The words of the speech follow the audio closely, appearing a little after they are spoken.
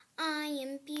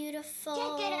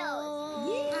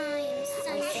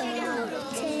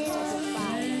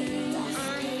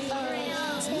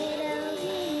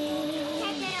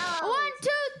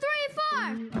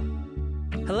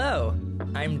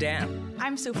Dan.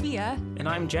 I'm Sophia. And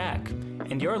I'm Jack.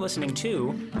 And you're listening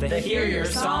to the Hear Your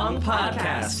Song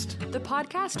podcast. The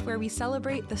podcast where we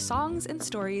celebrate the songs and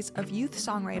stories of youth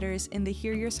songwriters in the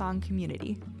Hear Your Song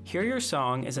community. Hear Your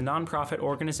Song is a nonprofit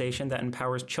organization that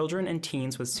empowers children and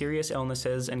teens with serious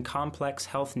illnesses and complex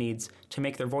health needs to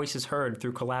make their voices heard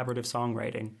through collaborative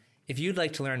songwriting. If you'd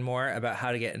like to learn more about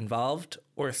how to get involved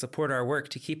or support our work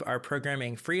to keep our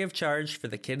programming free of charge for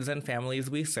the kids and families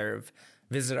we serve,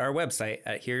 visit our website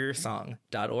at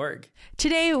hearyoursong.org.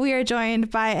 Today, we are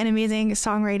joined by an amazing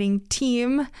songwriting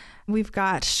team. We've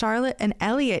got Charlotte and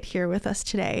Elliot here with us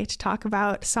today to talk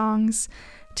about songs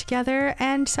together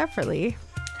and separately.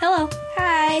 Hello.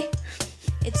 Hi.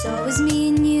 It's always me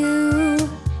and you,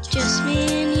 just me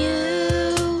and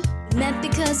you. Met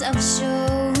because of a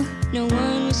show, no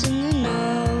one was in the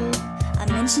know. I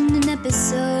mentioned an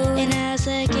episode, and I was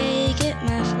like, hey, get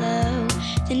my flow.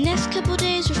 The next couple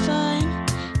days were fun,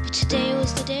 but today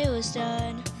was the day it was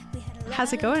done.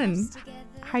 How's it going?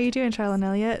 How you doing, Charlotte and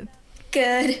Elliot?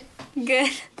 Good.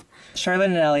 Charlotte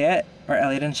and Elliot, or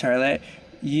Elliot and Charlotte,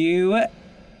 you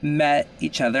met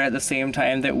each other at the same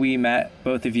time that we met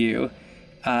both of you.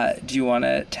 Do you want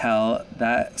to tell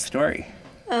that story?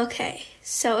 Okay,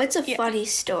 so it's a funny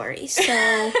story.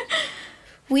 So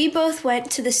we both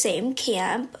went to the same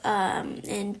camp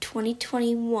in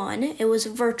 2021. It was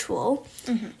virtual,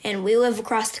 and we live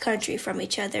across the country from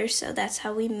each other, so that's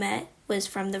how we met, was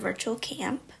from the virtual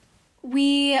camp.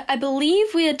 I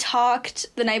believe we had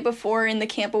talked the night before in the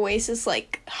Camp Oasis,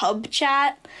 hub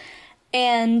chat,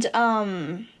 and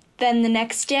then the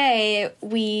next day,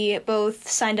 we both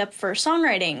signed up for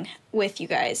songwriting with you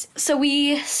guys. So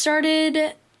we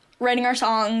started writing our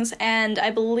songs, and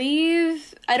I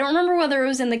don't remember whether it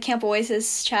was in the Camp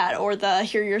Oasis chat or the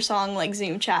Hear Your Song,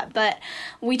 Zoom chat, but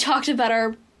we talked about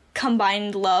our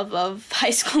combined love of High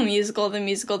School Musical,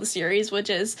 the series, which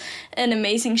is an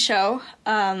amazing show,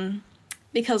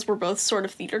 because we're both sort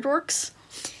of theater dorks.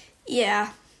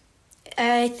 Yeah,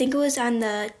 I think it was on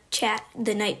the chat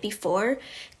the night before,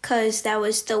 because that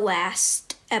was the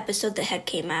last episode that had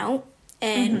came out,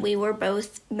 and we were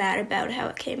both mad about how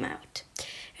it came out.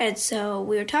 And so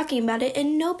we were talking about it,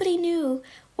 and nobody knew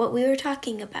what we were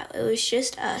talking about. It was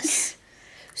just us.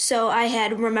 So I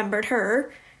had remembered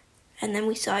her, and then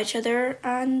we saw each other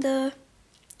on the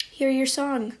Hear Your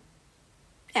Song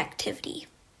activity.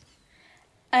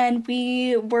 And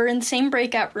we were in the same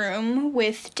breakout room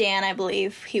with Dan, I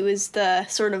believe. He was the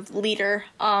sort of leader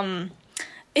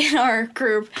in our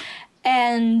group.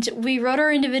 And we wrote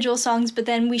our individual songs, but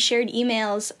then we shared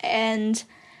emails, and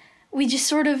we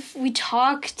just we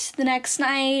talked the next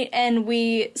night, and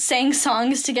we sang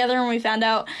songs together, and we found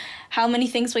out how many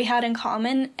things we had in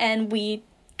common, and we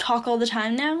talk all the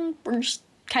time now. We're just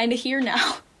kind of here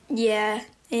now. Yeah,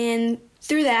 and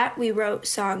through that, we wrote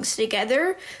songs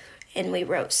together, and we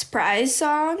wrote surprise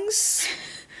songs.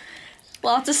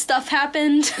 Lots of stuff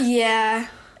happened. Yeah.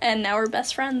 And now we're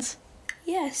best friends.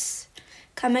 Yes.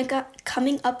 Coming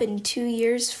up in 2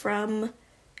 years from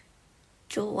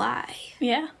July.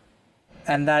 Yeah.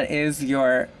 And that is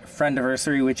your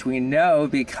friendiversary, which we know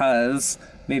because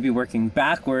maybe working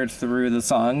backwards through the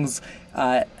songs.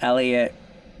 Elliot,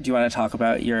 do you want to talk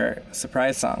about your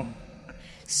surprise song?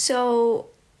 So,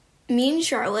 me and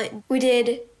Charlotte, we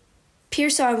did peer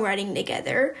songwriting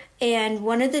together, and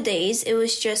one of the days it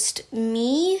was just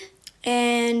me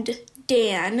and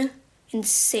Dan and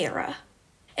Sarah.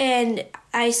 And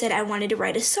I said I wanted to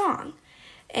write a song,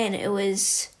 and it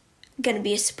was going to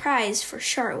be a surprise for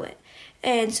Charlotte.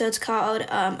 And so it's called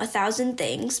 1,000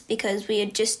 Things, because we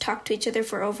had just talked to each other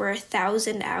for over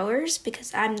 1,000 hours,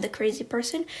 because I'm the crazy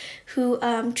person who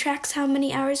tracks how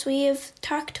many hours we have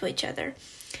talked to each other.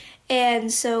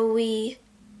 And so we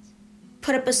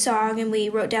put up a song, and we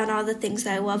wrote down all the things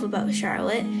that I love about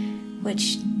Charlotte,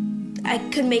 which I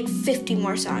could make 50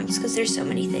 more songs because there's so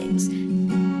many things.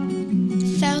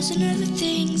 1,000 other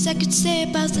things I could say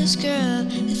about this girl.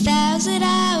 1,000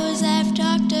 hours I've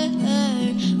talked to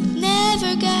her. We've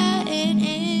never gotten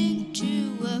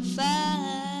into a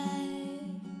fight.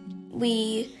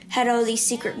 We had all these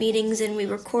secret meetings, and we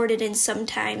recorded, and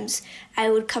sometimes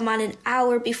I would come on an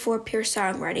hour before pure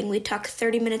songwriting. We'd talk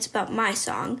 30 minutes about my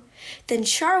song. Then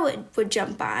Charlotte would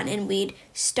jump on, and we'd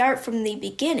start from the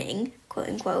beginning, quote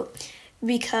unquote,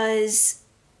 because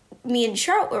me and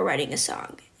Charlotte were writing a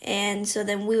song. And so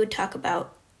then we would talk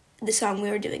about the song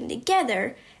we were doing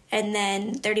together, and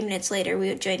then 30 minutes later we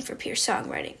would join for pure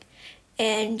songwriting.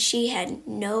 And she had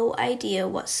no idea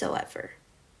whatsoever.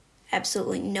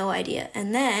 Absolutely no idea.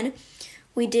 And then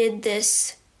we did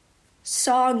this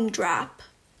song drop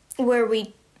where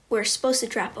we we're supposed to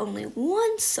drop only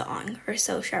one song, or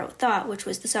so Charlotte thought, which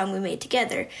was the song we made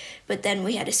together. But then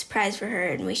we had a surprise for her,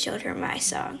 and we showed her my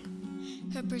song.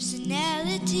 Her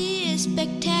personality is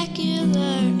spectacular,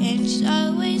 and she's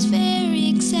always very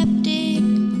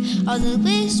accepting. All the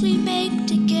lists we make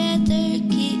together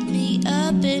keep me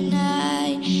up at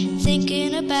night,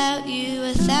 thinking about you.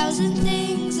 1,000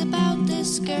 things about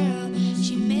this girl.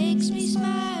 She makes me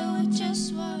smile with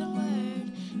just one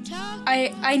word.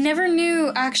 I never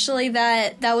knew, actually,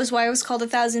 that was why it was called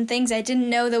 1,000 Things. I didn't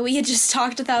know that we had just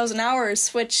talked 1,000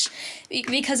 hours, which,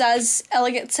 because as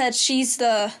Elliot said, she's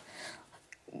the...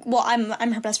 Well,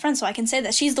 I'm her best friend, so I can say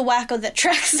that she's the wacko that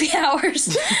tracks the hours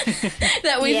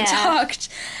that we've talked.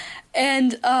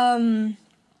 And,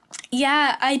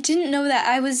 yeah, I didn't know that.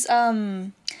 I was,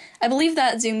 I believe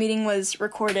that Zoom meeting was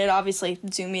recorded, obviously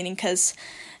Zoom meeting, because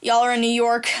y'all are in New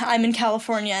York, I'm in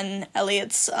California, and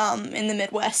Elliot's, in the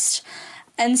Midwest.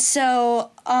 And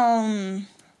so, I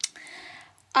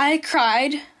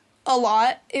cried a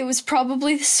lot. It was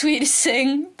probably the sweetest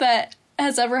thing that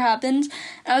has ever happened.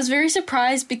 I was very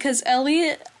surprised because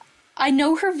Elliot, I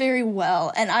know her very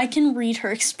well, and I can read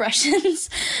her expressions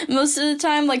most of the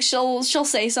time. Like, she'll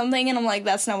say something, and I'm like,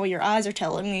 that's not what your eyes are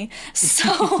telling me.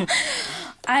 So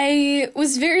I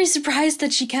was very surprised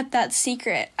that she kept that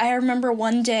secret. I remember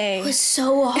one day... It was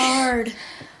so hard.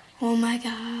 Oh my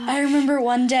god. I remember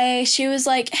one day she was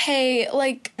like, hey,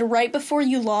 like, right before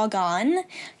you log on,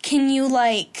 can you,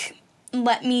 like,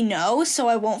 let me know so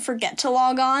I won't forget to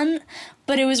log on?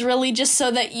 But it was really just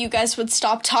so that you guys would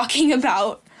stop talking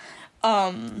about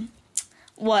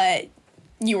what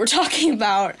you were talking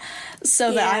about,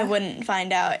 so that I wouldn't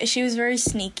find out. She was very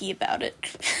sneaky about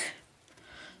it.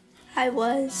 I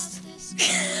was.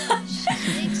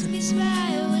 She makes me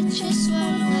smile with just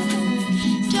one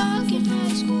word. Talking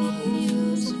high school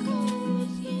musical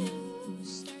with you.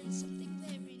 Starting something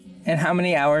very new. And how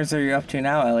many hours are you up to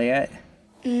now, Elliot?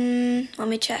 Let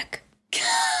me check.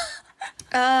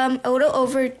 A little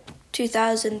over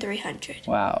 2,300.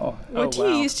 Wow. What do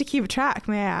you use to keep track,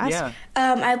 may I ask? Yeah.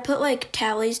 I put, like,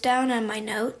 tallies down on my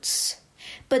notes,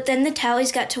 but then the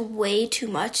tallies got to way too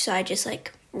much, so I just,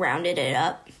 like, rounded it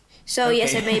up. So,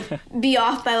 yes, I may be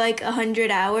off by, like,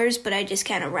 100 hours, but I just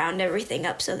kind of round everything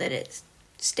up so that it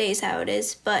stays how it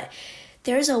is. But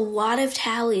there's a lot of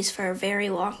tallies for a very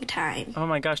long time. Oh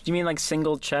my gosh. Do you mean like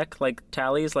single check, like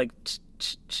tallies, like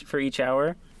for each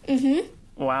hour? Mm-hmm.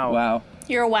 Wow. Wow.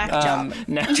 You're a whack job.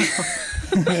 No.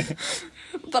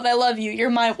 But I love you. You're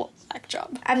my whack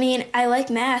job. I mean, I like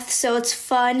math, so it's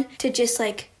fun to just,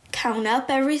 like, count up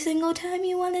every single time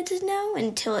you wanted to know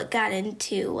until it got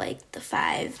into, like, the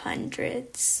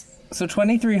 500s. So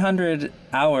 2,300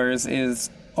 hours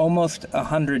is almost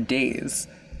 100 days.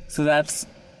 So that's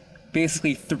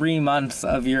basically 3 months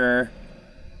of your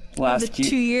last The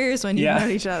 2 years when you've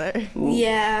known each other.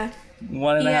 Yeah.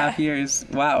 1.5 years.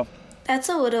 Wow. That's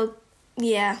a little,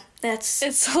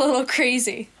 it's a little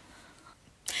crazy.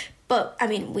 But, I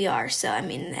mean, we are, so, I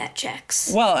mean, that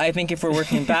checks. Well, I think if we're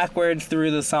working backwards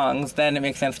through the songs, then it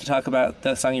makes sense to talk about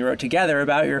the song you wrote together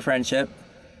about your friendship.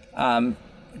 Do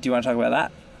you want to talk about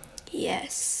that?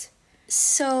 Yes.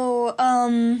 So,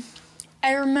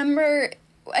 I remember,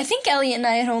 I think Elliot and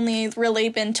I had only really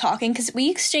been talking, because we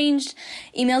exchanged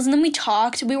emails and then we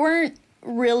talked. We weren't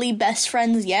really best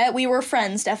friends yet. We were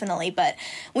friends, definitely, but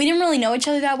we didn't really know each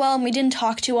other that well, and we didn't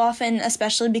talk too often,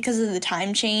 especially because of the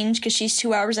time change, because she's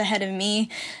 2 hours ahead of me,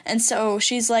 and so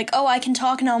she's like, oh, I can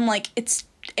talk now. I'm like, it's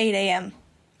 8 a.m.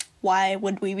 Why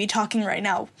would we be talking right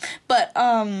now? But,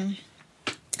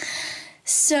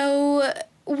 so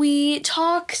we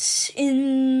talked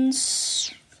in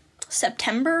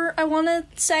September, I want to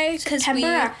say. September,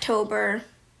 October.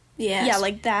 Yes. Yeah,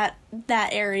 like that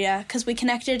area, because we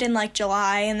connected in, like,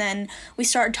 July, and then we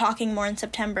started talking more in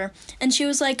September. And she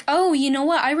was like, oh, you know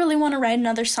what? I really want to write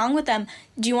another song with them.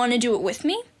 Do you want to do it with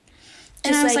me?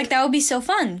 And I was like, that would be so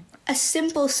fun. A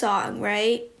simple song,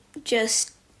 right?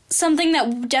 Just something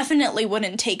that definitely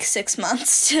wouldn't take 6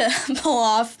 months to pull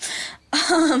off.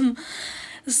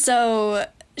 So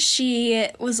she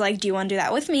was like, do you want to do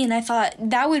that with me? And I thought,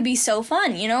 that would be so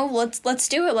fun, you know? Let's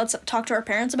do it. Let's talk to our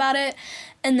parents about it.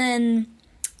 And then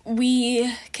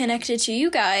we connected to you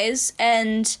guys,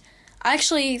 and I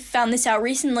actually found this out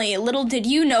recently. Little did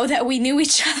you know that we knew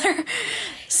each other.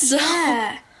 So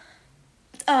yeah.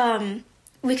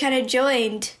 We kind of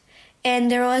joined,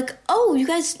 and they were like, oh, you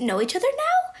guys know each other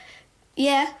now?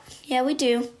 Yeah, we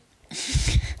do.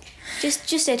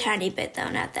 just a tiny bit, though,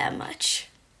 not that much.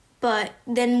 But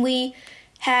then we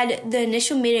had the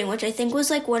initial meeting, which I think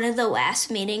was, like, one of the last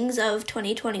meetings of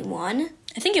 2021.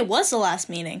 I think it was the last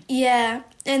meeting. Yeah,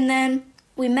 and then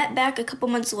we met back a couple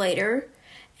months later,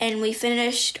 and we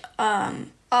finished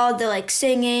all the like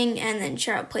singing, and then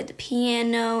Charlotte played the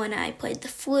piano and I played the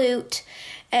flute,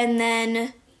 and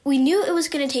then we knew it was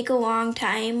going to take a long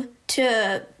time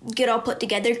to get all put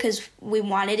together because we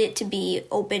wanted it to be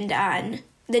opened on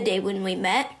the day when we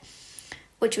met,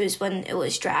 which was when it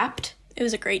was dropped. It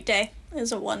was a great day. It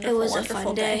was a wonderful, wonderful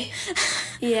fun day.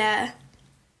 Yeah.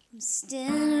 I'm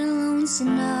standing alone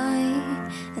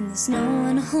tonight, and there's no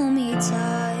one to hold me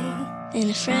tight. And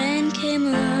a friend came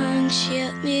along, she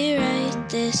helped me write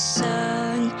this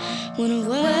song. When the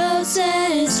world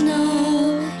says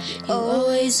no, you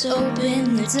always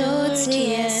open the door to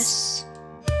yes.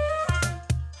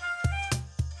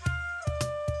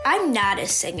 I'm not a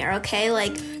singer, okay?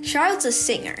 Like, Charlotte's a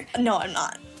singer. No, I'm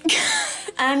not.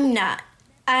 I'm not.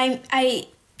 I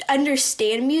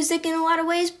understand music in a lot of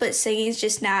ways, but singing is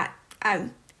just not,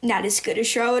 I'm not as good as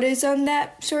Charlotte is on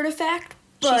that sort of fact.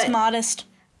 But, She's modest.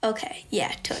 Okay,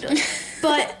 yeah, totally.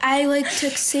 But I,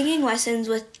 took singing lessons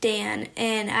with Dan,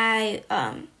 and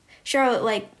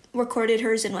Charlotte, recorded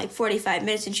hers in, 45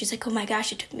 minutes, and she's like, oh my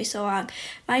gosh, it took me so long.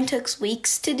 Mine took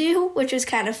weeks to do, which was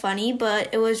kind of funny, but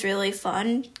it was really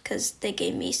fun, because they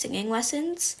gave me singing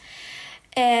lessons.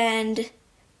 And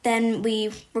then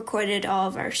we recorded all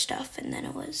of our stuff, and then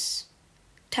it was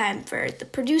time for the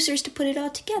producers to put it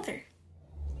all together.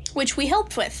 Which we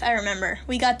helped with, I remember.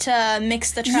 We got to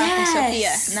mix the track with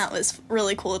Sophia, and that was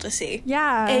really cool to see.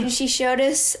 Yeah. And she showed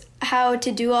us how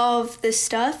to do all of this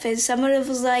stuff, and someone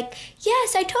was like,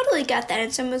 yes, I totally got that,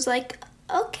 and someone was like,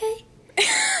 okay.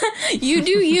 You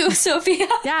do you, Sophia.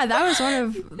 Yeah, that was one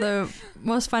of the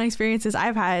most fun experiences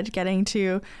I've had, getting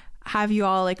to have you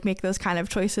all make those kind of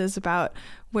choices about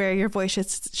where your voice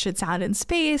should sound in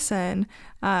space and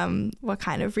what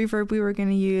kind of reverb we were going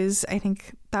to use. I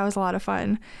think that was a lot of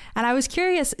fun. And I was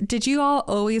curious, did you all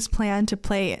always plan to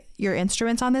play your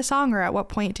instruments on this song, or at what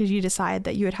point did you decide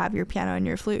that you would have your piano and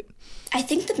your flute? I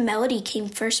think the melody came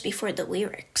first before the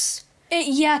lyrics.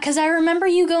 Yeah, because I remember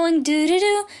you going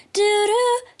doo-doo-doo,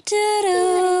 doo-doo,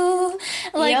 doo-doo.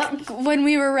 When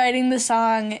we were writing the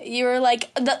song, you were like,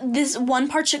 this one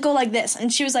part should go like this.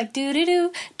 And she was like,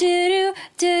 doo-doo-doo, doo-doo,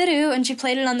 doo-doo. And she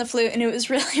played it on the flute, and it was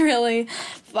really, really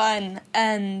fun.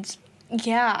 And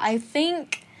yeah, I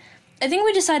think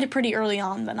we decided pretty early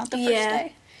on, but not the first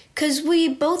day. Because we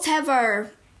both have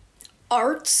our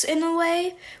arts in a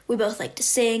way. We both like to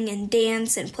sing and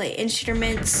dance and play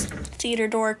instruments. Theater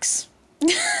dorks.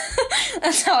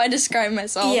 That's how I describe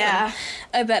myself. Yeah.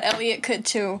 I bet Elliot could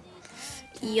too.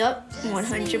 Yup,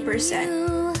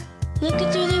 100%.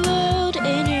 Looking through the world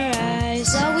in your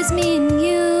eyes, always me and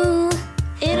you.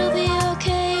 It'll be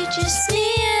okay, just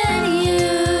me and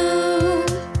you.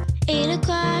 8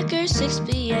 o'clock or 6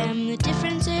 p.m., the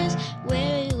difference is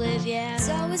where we live, yeah. It's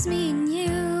always me and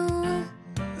you.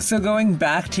 So going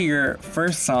back to your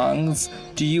first songs,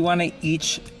 do you want to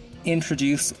each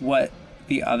introduce what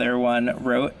the other one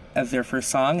wrote as their first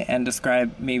song and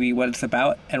describe maybe what it's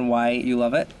about and why you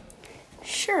love it?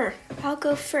 Sure, I'll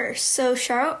go first. So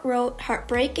Charlotte wrote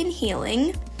Heartbreak and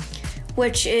Healing,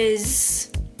 which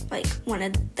is one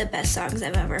of the best songs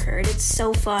I've ever heard. It's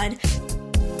so fun.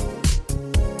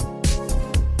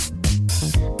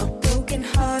 A broken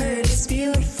heart is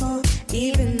beautiful,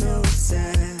 even though it's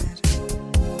sad.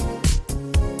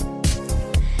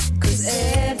 'Cause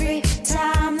every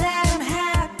time that I'm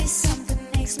happy, something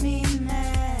makes me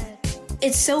mad.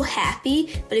 It's so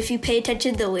happy, but if you pay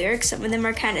attention to the lyrics, some of them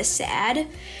are kind of sad.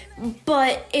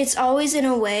 But it's always in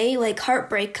a way,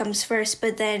 heartbreak comes first,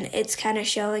 but then it's kind of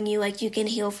showing you, you can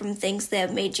heal from things that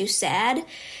have made you sad.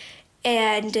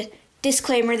 And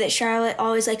disclaimer that Charlotte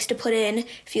always likes to put in,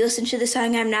 if you listen to the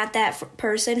song, I'm not that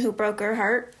person who broke her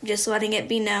heart, just letting it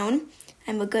be known.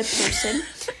 I'm a good person.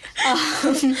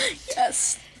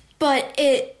 Yes. But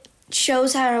it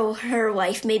shows how her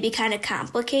life may be kind of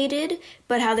complicated,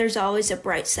 but how there's always a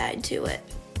bright side to it.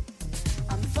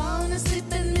 I'm falling asleep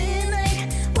at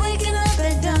midnight, waking up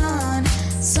at dawn.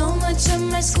 So much of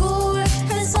my schoolwork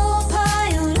has all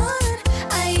piled on.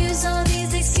 I use all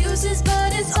these excuses,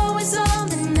 but it's always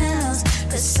something else.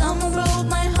 'Cause someone broke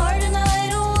my heart and I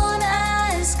don't wanna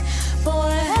ask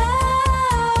for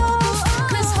help.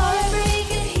 'Cause heartbreak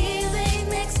and healing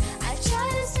mix. I try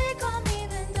to stay calm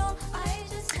even though I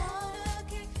just wanna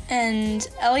kick. And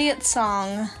Elliot's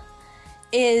song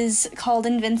is called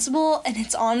Invincible, and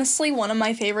it's honestly one of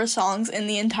my favorite songs in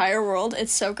the entire world.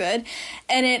 It's so good.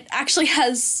 And it actually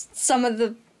has some of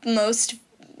the most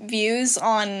views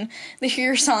on the Hear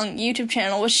Your Song YouTube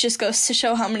channel, which just goes to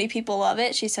show how many people love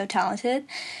it. She's so talented.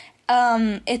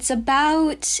 It's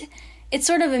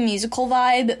sort of a musical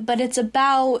vibe, but it's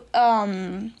about,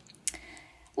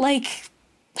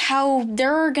 how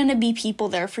there are going to be people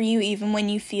there for you even when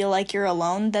you feel like you're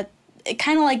alone, that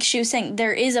kind of like she was saying,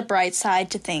 there is a bright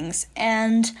side to things,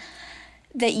 and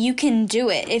that you can do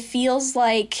it. It feels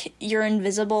like you're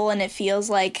invisible, and it feels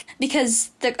like,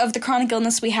 because of the chronic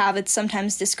illness we have, it's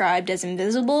sometimes described as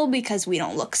invisible because we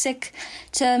don't look sick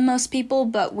to most people,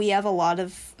 but we have a lot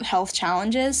of health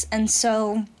challenges, and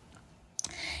so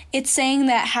it's saying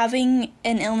that having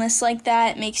an illness like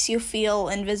that makes you feel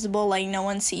invisible, like no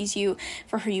one sees you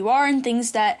for who you are, and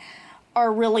things that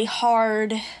are really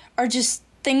hard are just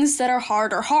things that are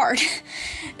hard,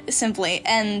 simply,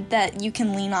 and that you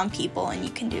can lean on people and you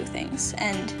can do things,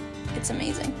 and it's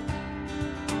amazing.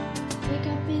 Wake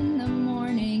up in the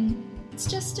morning, it's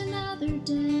just another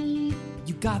day.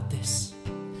 You got this,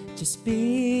 just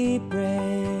be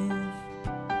brave.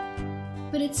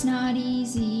 But it's not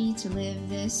easy to live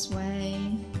this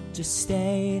way. Just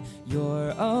stay,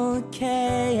 you're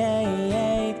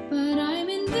okay. But I'm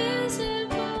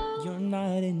invisible. You're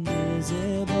not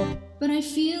invisible. But I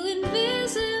feel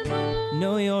invisible.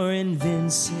 No, you're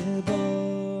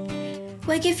invincible.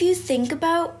 Like, if you think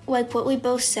about, like, what we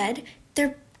both said,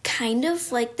 they're kind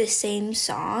of like the same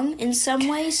song in some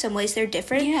ways. Some ways they're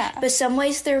different. Yeah. But some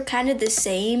ways they're kind of the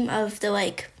same, of the,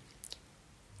 like,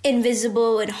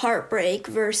 invisible and heartbreak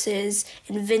versus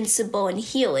invincible and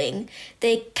healing.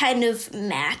 They kind of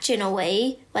match in a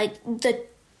way. Like, the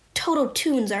total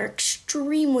tunes are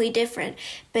extremely different,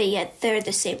 but yet they're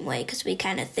the same way because we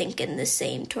kind of think in the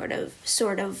same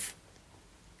sort of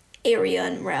area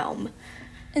and realm.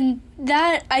 And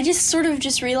that, I just sort of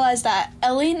just realized that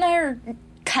Elliot and I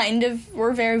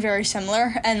we're very, very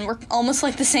similar, and we're almost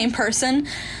like the same person,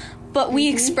 but we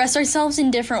express ourselves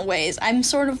in different ways. I'm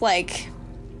sort of like,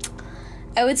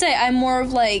 I would say I'm more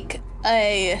of like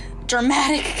a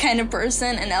dramatic kind of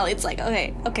person, and Elliot's like,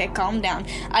 okay, calm down.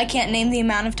 I can't name the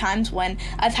amount of times when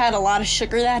I've had a lot of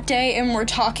sugar that day and we're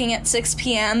talking at 6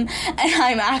 p.m. and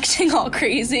I'm acting all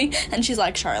crazy, and she's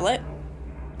like, Charlotte,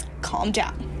 calm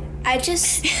down. I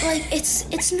just, like,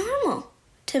 it's normal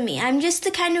to me. I'm just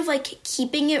the kind of, like,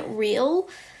 keeping it real,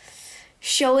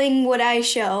 showing what I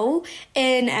show,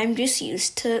 and I'm just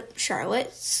used to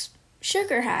Charlotte's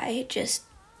sugar high, just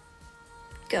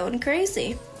going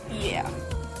crazy. Yeah.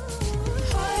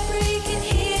 Heartbreak and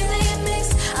healing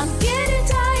mix. I'm getting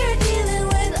tired dealing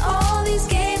with all these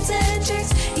games and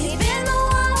tricks. Even though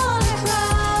I wanna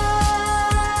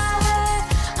cry,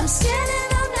 I'm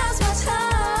standing up, now's my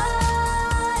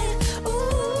time. Ooh,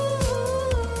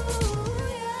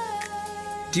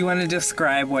 yeah. Do you want to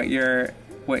describe what your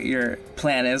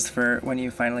plan is for when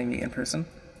you finally meet in person?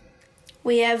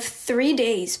 We have 3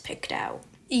 days picked out.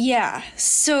 Yeah,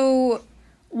 so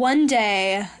one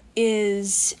day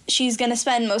she's gonna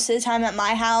spend most of the time at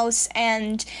my house,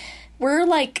 and we're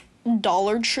like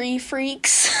Dollar Tree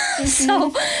freaks.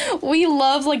 So we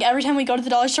love, like, every time we go to the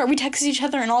dollar store, we text each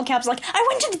other in all caps like, I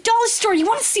went to the dollar store, you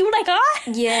want to see what I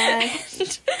got? Yeah.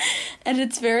 And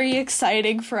it's very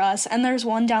exciting for us. And there's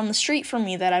one down the street from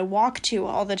me that I walk to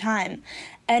all the time,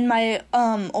 and my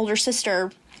older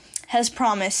sister has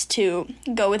promised to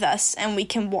go with us, and we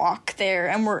can walk there,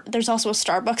 and there's also a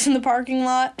Starbucks in the parking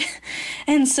lot,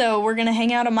 and so we're gonna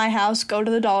hang out at my house, go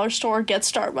to the dollar store, get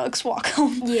Starbucks, walk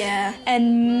home. Yeah.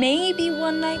 And maybe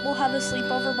one night we'll have a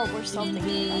sleepover, but we're still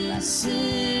thinking about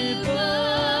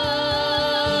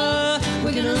that.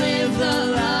 We're gonna live the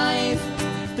life,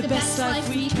 the best life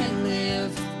we can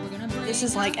live. This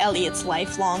is like Elliot's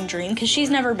lifelong dream, because she's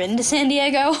never been to San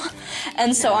Diego,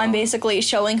 and so I'm basically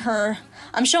showing her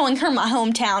my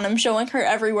hometown. I'm showing her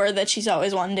everywhere that she's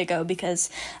always wanted to go, because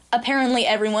apparently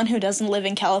everyone who doesn't live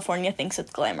in California thinks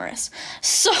it's glamorous.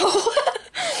 So,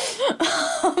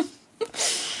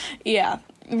 yeah,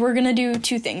 we're gonna do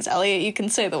 2 things. Elliot, you can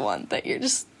say the one that you're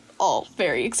just all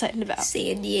very excited about.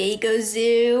 San Diego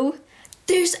Zoo.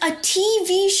 There's a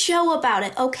TV show about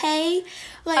it, okay?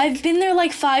 Like, I've been there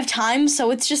like 5 times,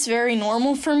 so it's just very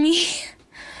normal for me.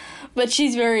 But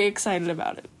she's very excited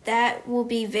about it. that will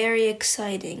be very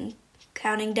exciting.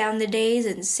 Counting down the days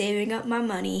and saving up my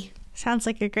money. Sounds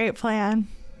like a great plan.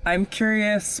 I'm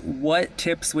curious, what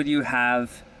tips would you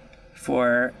have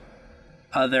for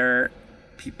other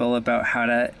people about how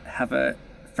to have a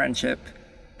friendship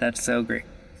that's so great?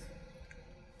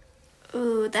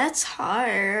 Ooh, that's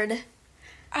hard.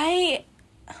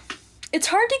 It's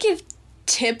hard to give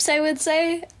tips, I would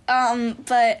say,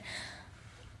 but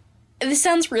this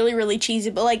sounds really, really cheesy,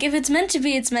 but, like, if it's meant to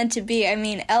be, it's meant to be. I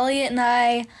mean, Elliot and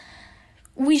I,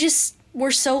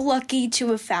 we're so lucky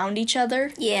to have found each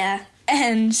other. Yeah.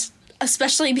 And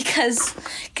especially because,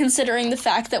 considering the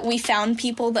fact that we found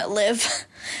people that live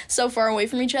so far away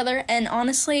from each other, and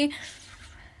honestly,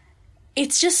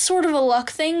 it's just sort of a luck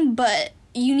thing, but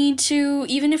you need to,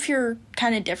 even if you're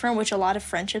kind of different, which a lot of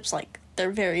friendships, like,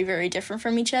 they're very, very different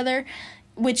from each other,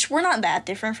 which we're not that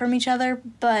different from each other,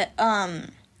 but,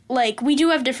 like, we do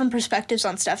have different perspectives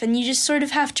on stuff, and you just sort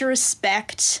of have to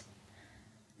respect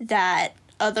that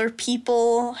other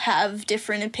people have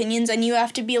different opinions, and you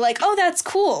have to be like, oh, that's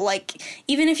cool. Like,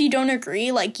 even if you don't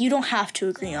agree, like, you don't have to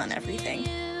agree on everything.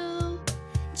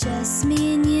 Just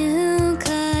me and you,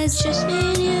 'cause just me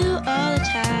and you all the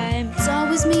time. It's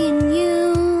always me and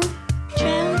you,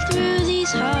 traveling through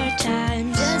these hard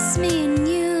times. Just me and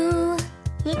you.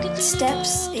 Look at the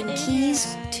Steps and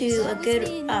keys to a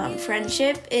good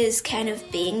friendship is kind of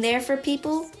being there for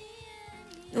people,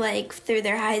 like through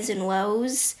their highs and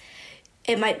lows.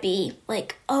 It might be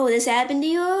like, oh, this happened to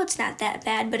you, oh, it's not that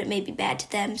bad, but it may be bad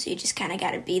to them, so you just kind of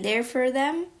got to be there for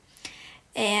them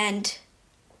and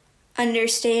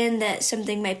understand that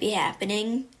something might be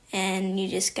happening, and you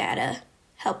just got to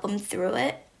help them through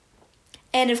it.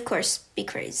 And, of course, be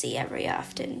crazy every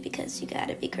often, because you got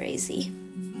to be crazy.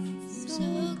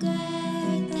 so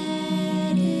glad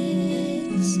that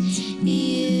it's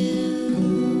you.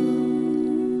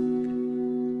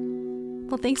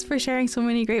 Well, thanks for sharing so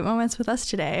many great moments with us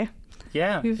today.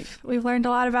 Yeah. We've learned a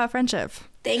lot about friendship.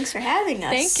 Thanks for having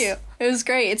us. Thank you. It was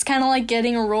great. It's kind of like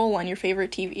getting a role on your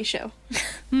favorite TV show.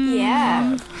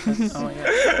 Yeah. Oh,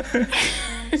 yeah.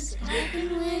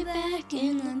 Stepping way back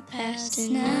in the past,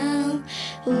 and now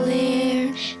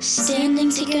we're standing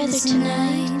together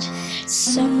tonight.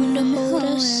 Someone to hold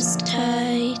us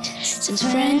tight. Since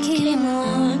friend came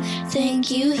along,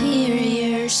 thank you, hear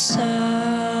your song.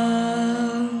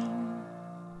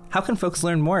 How can folks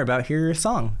learn more about Hear Your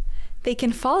Song? They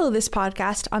can follow this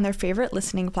podcast on their favorite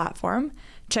listening platform,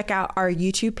 check out our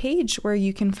YouTube page where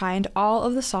you can find all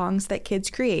of the songs that kids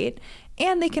create,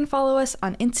 and they can follow us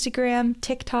on Instagram,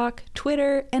 TikTok,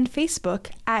 Twitter, and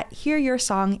Facebook at Hear Your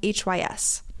Song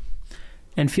HYS.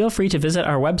 And feel free to visit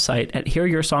our website at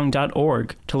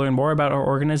hearyoursong.org to learn more about our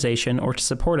organization or to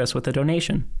support us with a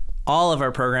donation. All of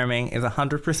our programming is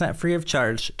 100% free of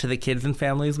charge to the kids and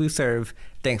families we serve,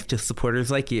 thanks to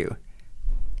supporters like you.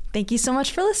 Thank you so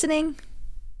much for listening.